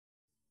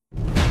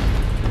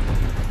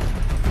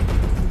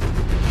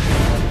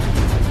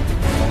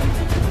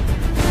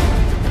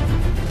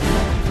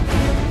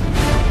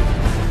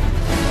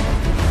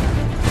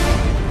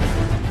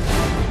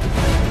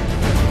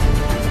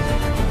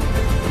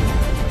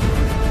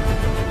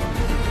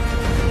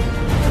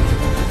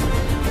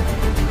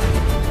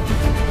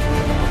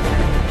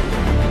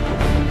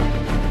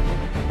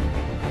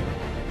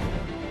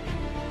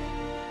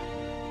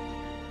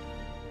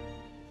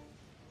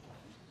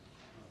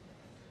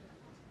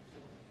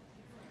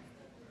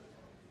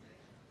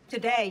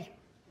Today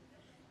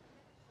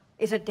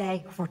is a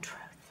day for truth.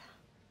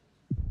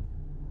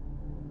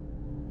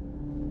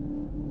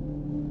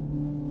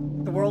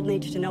 The world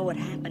needs to know what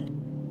happened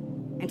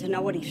and to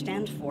know what he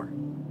stands for.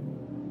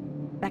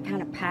 That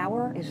kind of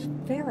power is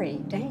very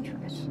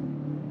dangerous.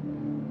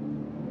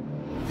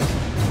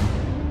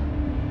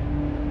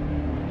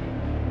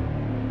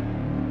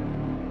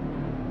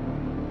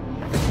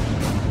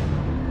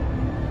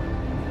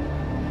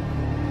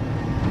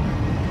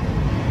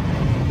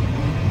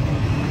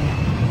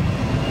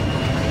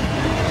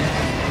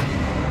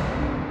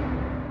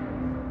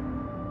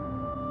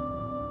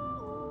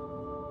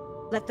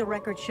 Let the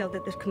record show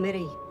that this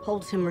committee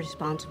holds him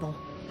responsible.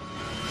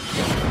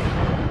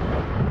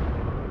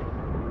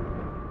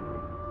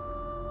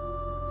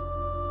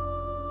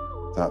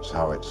 That's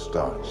how it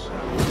starts.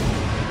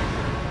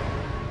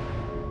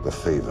 The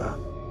fever.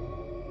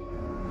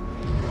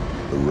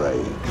 The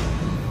rage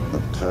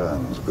that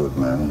turns good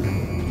men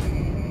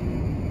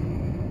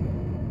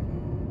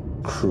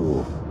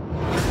cruel.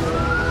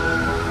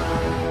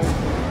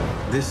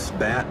 This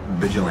bat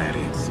vigilante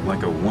is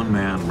like a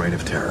one-man reign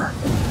of terror.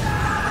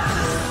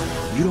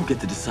 You don't get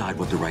to decide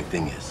what the right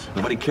thing is.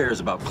 Nobody cares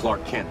about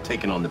Clark Kent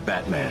taking on the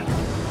Batman.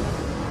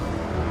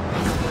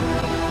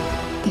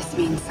 This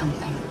means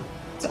something.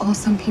 It's all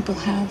some people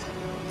have.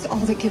 It's all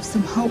that gives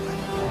them hope.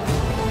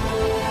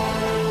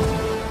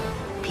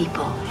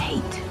 People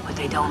hate what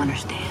they don't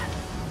understand.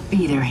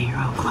 Be their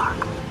hero,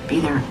 Clark. Be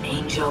their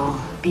angel.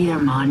 Be their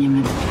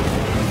monument.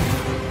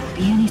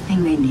 Be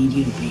anything they need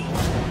you to be.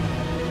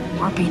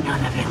 Or be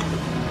none of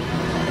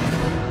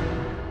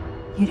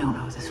it. You don't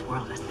owe this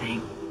world a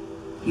thing.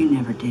 You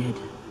never did.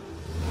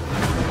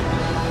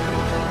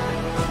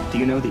 Do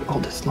you know the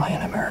oldest lie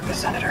in America,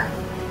 Senator?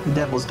 The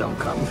devils don't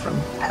come from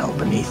hell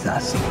beneath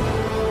us.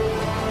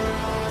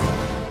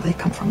 They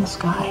come from the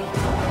sky.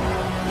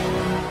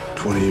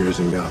 20 years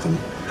in Gotham,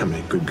 how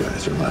many good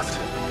guys are left?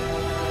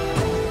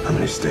 How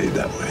many stayed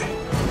that way?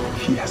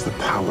 He has the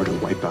power to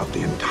wipe out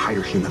the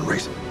entire human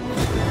race.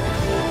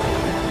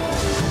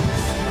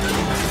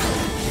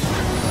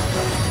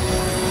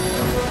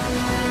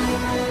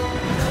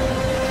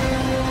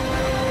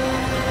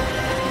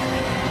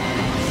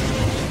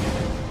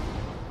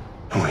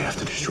 And we have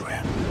to destroy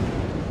it.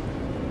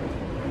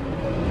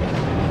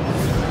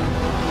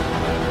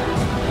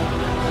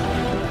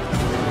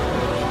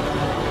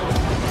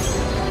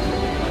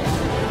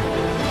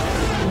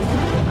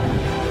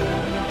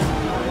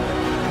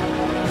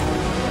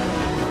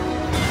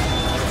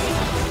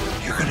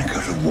 You're gonna go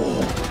to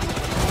war.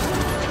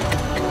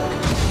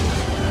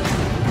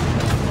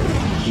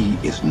 He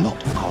is not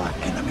our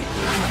enemy.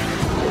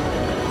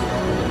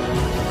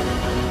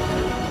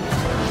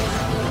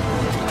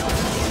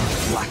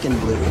 Black and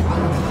blue.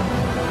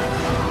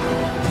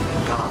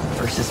 God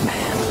versus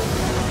man.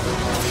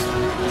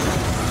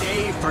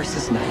 Day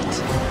versus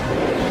night.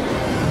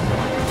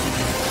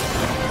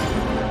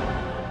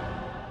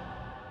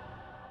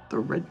 The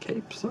red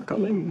capes are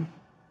coming.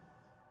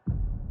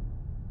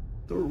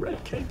 The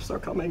red capes are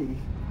coming.